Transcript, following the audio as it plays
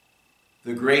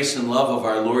The grace and love of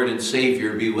our Lord and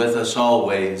Savior be with us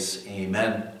always.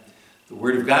 Amen. The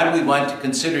Word of God we want to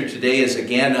consider today is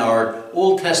again our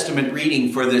Old Testament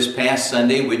reading for this past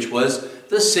Sunday, which was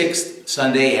the sixth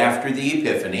Sunday after the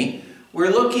Epiphany. We're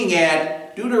looking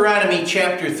at Deuteronomy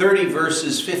chapter 30,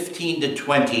 verses 15 to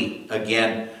 20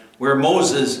 again, where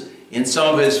Moses, in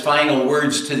some of his final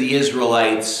words to the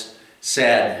Israelites,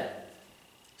 said,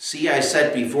 "See, I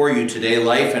set before you today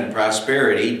life and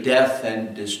prosperity, death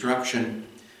and destruction.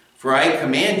 For I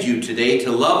command you today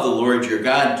to love the Lord your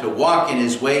God, to walk in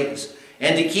his ways,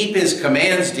 and to keep his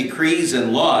commands, decrees,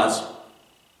 and laws.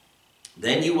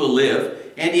 Then you will live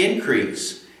and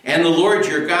increase, and the Lord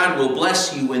your God will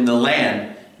bless you in the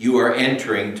land you are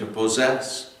entering to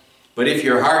possess. But if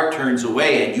your heart turns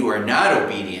away and you are not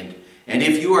obedient, and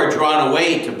if you are drawn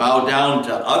away to bow down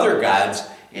to other gods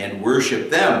and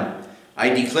worship them, I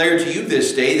declare to you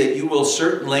this day that you will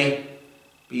certainly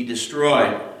be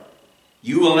destroyed.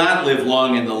 You will not live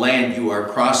long in the land you are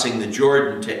crossing the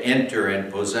Jordan to enter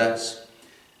and possess.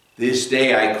 This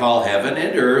day I call heaven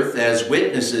and earth as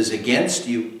witnesses against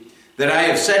you, that I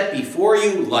have set before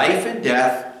you life and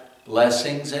death,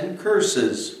 blessings and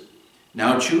curses.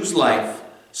 Now choose life,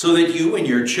 so that you and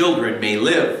your children may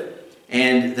live,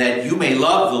 and that you may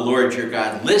love the Lord your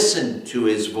God. Listen to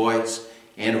his voice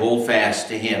and hold fast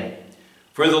to him.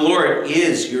 For the Lord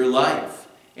is your life,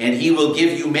 and he will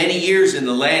give you many years in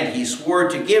the land he swore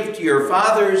to give to your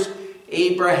fathers,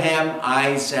 Abraham,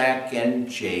 Isaac, and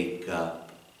Jacob."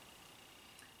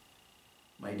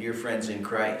 My dear friends in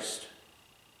Christ,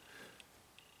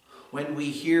 when we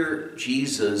hear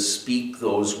Jesus speak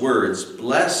those words,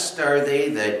 "Blessed are they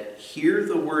that hear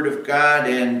the word of God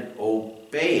and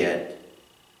obey it,"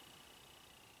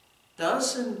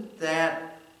 doesn't that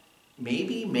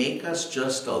maybe make us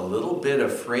just a little bit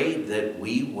afraid that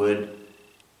we would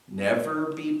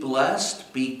never be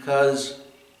blessed? Because,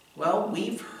 well,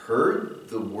 we've heard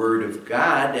the Word of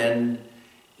God, and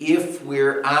if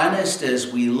we're honest as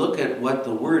we look at what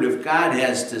the Word of God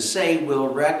has to say, we'll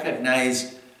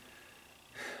recognize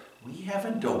we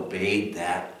haven't obeyed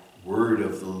that Word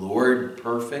of the Lord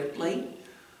perfectly.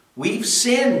 We've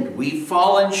sinned. We've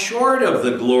fallen short of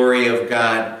the glory of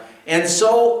God. And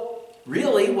so,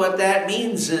 really, what that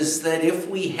means is that if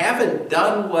we haven't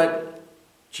done what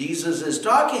Jesus is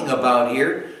talking about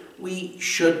here, we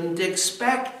shouldn't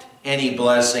expect any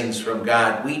blessings from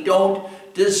God. We don't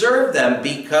deserve them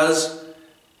because,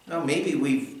 well, maybe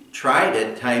we've tried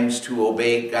at times to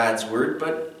obey God's word,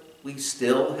 but we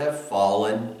still have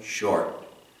fallen short.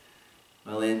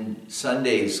 Well, in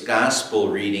Sunday's gospel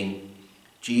reading,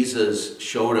 Jesus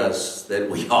showed us that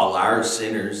we all are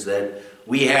sinners, that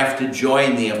we have to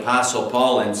join the Apostle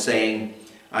Paul in saying,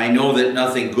 "I know that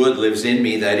nothing good lives in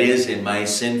me, that is, in my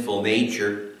sinful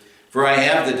nature. For I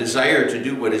have the desire to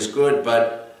do what is good,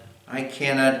 but I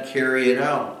cannot carry it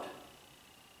out."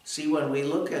 See, when we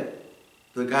look at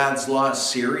the God's law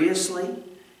seriously,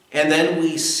 and then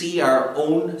we see our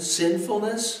own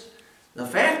sinfulness, the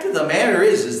fact of the matter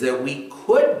is that we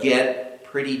could get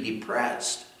pretty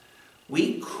depressed.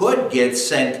 We could get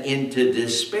sent into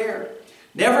despair.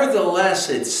 Nevertheless,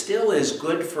 it still is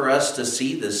good for us to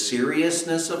see the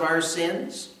seriousness of our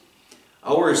sins.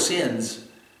 Our sins,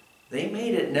 they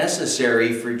made it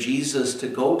necessary for Jesus to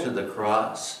go to the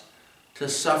cross, to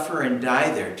suffer and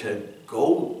die there, to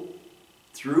go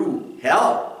through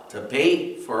hell to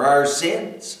pay for our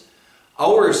sins.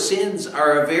 Our sins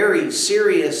are a very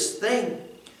serious thing.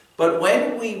 But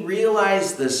when we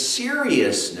realize the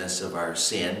seriousness of our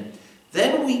sin,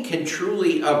 then we can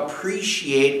truly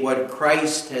appreciate what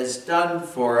Christ has done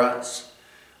for us.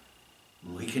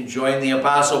 We can join the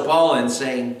Apostle Paul in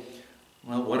saying,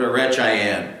 "Well, what a wretch I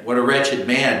am. What a wretched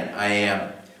man I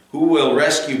am. Who will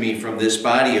rescue me from this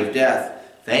body of death?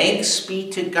 Thanks be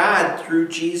to God through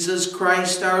Jesus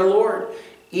Christ our Lord."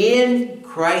 In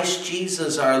Christ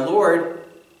Jesus our Lord,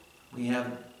 we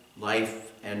have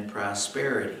life and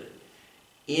prosperity.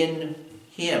 In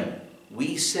him,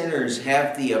 we sinners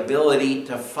have the ability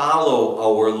to follow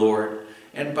our Lord.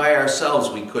 And by ourselves,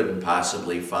 we couldn't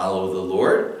possibly follow the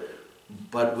Lord.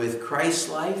 But with Christ's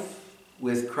life,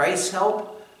 with Christ's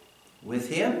help, with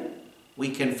him, we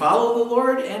can follow the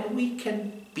Lord and we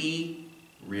can be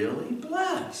really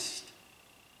blessed.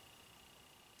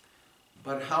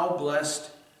 But how blessed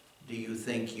do you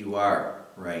think you are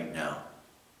right now?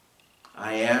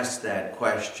 I ask that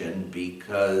question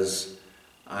because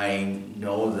I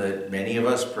know that many of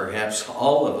us, perhaps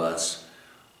all of us,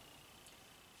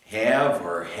 have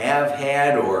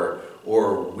had or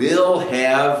will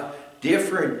have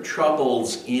different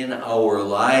troubles in our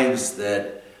lives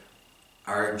that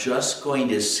are just going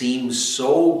to seem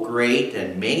so great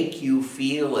and make you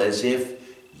feel as if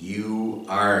you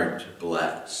aren't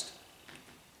blessed.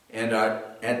 And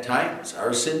at times,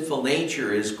 our sinful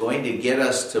nature is going to get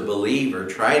us to believe, or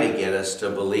try to get us to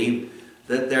believe,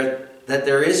 that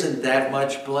there isn't that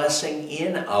much blessing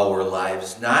in our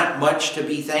lives, not much to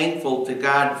be thankful to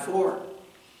God for.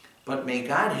 But may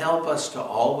God help us to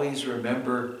always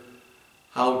remember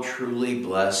how truly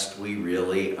blessed we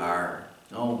really are.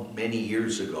 Many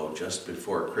years ago, just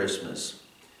before Christmas,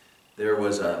 there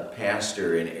was a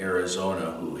pastor in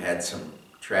Arizona who had some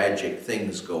tragic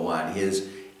things go on. His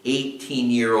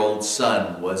 18-year-old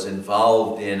son was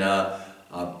involved in a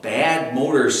bad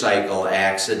motorcycle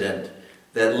accident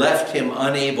that left him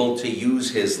unable to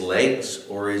use his legs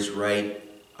or his right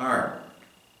arm.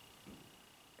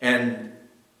 And,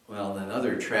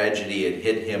 another tragedy had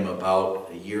hit him about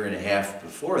a year and a half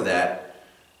before that.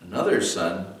 Another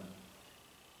son,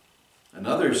 a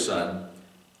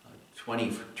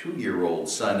 22-year-old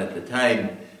son at the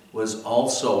time, was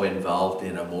also involved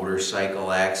in a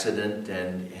motorcycle accident,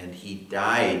 and he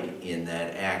died in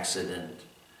that accident.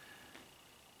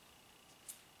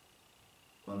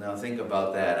 Well, now think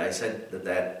about that. I said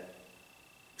that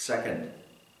second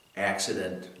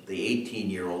accident, the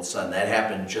 18-year-old son, that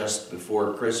happened just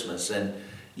before Christmas. And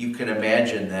you can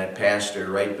imagine that pastor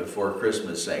right before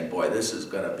Christmas saying, boy, this is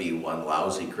going to be one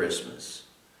lousy Christmas.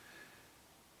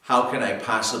 How can I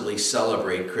possibly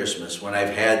celebrate Christmas when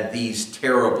I've had these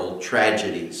terrible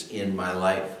tragedies in my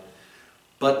life?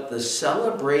 But the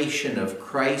celebration of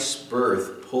Christ's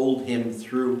birth pulled him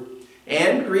through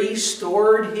and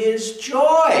restored his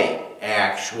joy,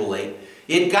 actually.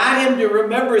 It got him to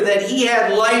remember that he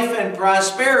had life and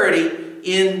prosperity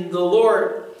in the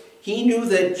Lord. He knew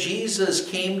that Jesus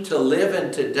came to live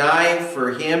and to die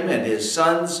for him and his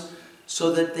sons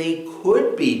so that they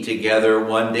could be together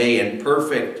one day in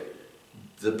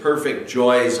the perfect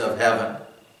joys of heaven.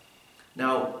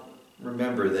 Now,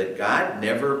 remember that God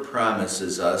never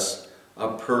promises us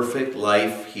a perfect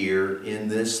life here in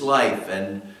this life,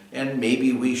 and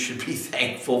maybe we should be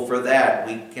thankful for that.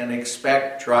 We can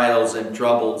expect trials and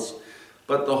troubles,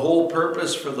 but the whole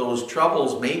purpose for those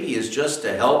troubles maybe is just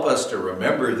to help us to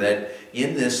remember that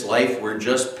in this life we're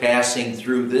just passing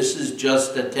through. This is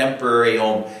just a temporary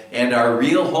home, and our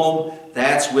real home,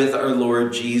 that's with our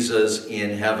Lord Jesus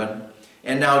in heaven.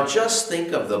 And now just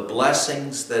think of the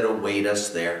blessings that await us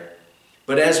there.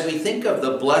 But as we think of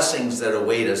the blessings that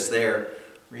await us there,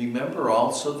 remember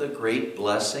also the great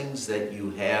blessings that you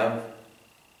have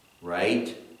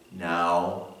right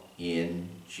now in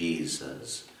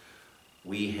Jesus.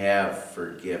 We have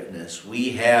forgiveness. We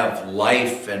have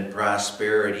life and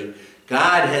prosperity.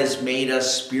 God has made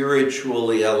us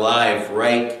spiritually alive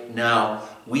right now.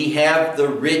 We have the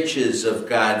riches of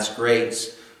God's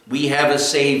grace. We have a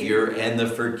Savior and the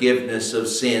forgiveness of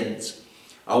sins.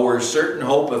 Our certain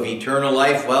hope of eternal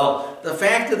life, the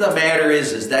fact of the matter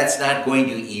is that's not going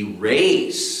to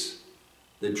erase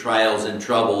the trials and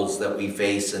troubles that we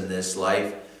face in this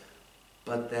life.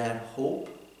 But that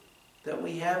hope that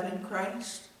we have in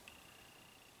Christ,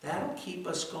 that'll keep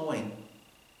us going.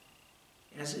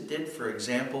 As it did, for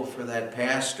example, for that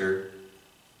pastor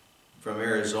from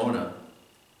Arizona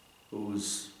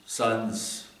whose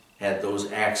sons had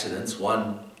those accidents,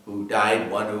 one who died,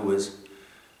 one who was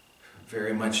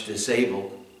very much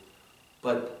disabled.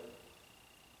 But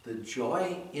the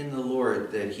joy in the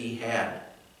Lord that he had,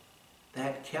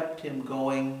 that kept him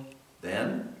going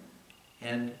then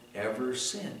and ever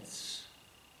since,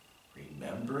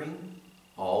 remembering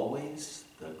always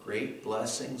the great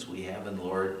blessings we have in the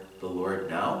Lord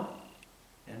now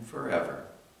and forever.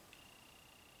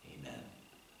 Amen.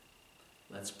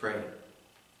 Let's pray.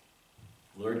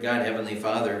 Lord God, Heavenly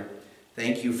Father,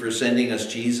 thank you for sending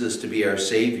us Jesus to be our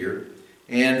Savior,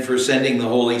 and for sending the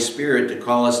Holy Spirit to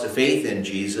call us to faith in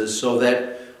Jesus so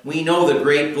that we know the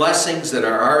great blessings that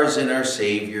are ours in our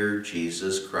Savior,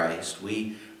 Jesus Christ.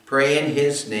 We pray in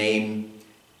his name.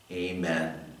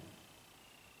 Amen.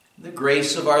 The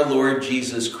grace of our Lord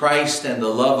Jesus Christ and the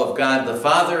love of God the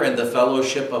Father and the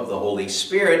fellowship of the Holy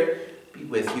Spirit be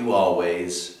with you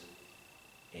always.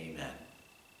 Amen.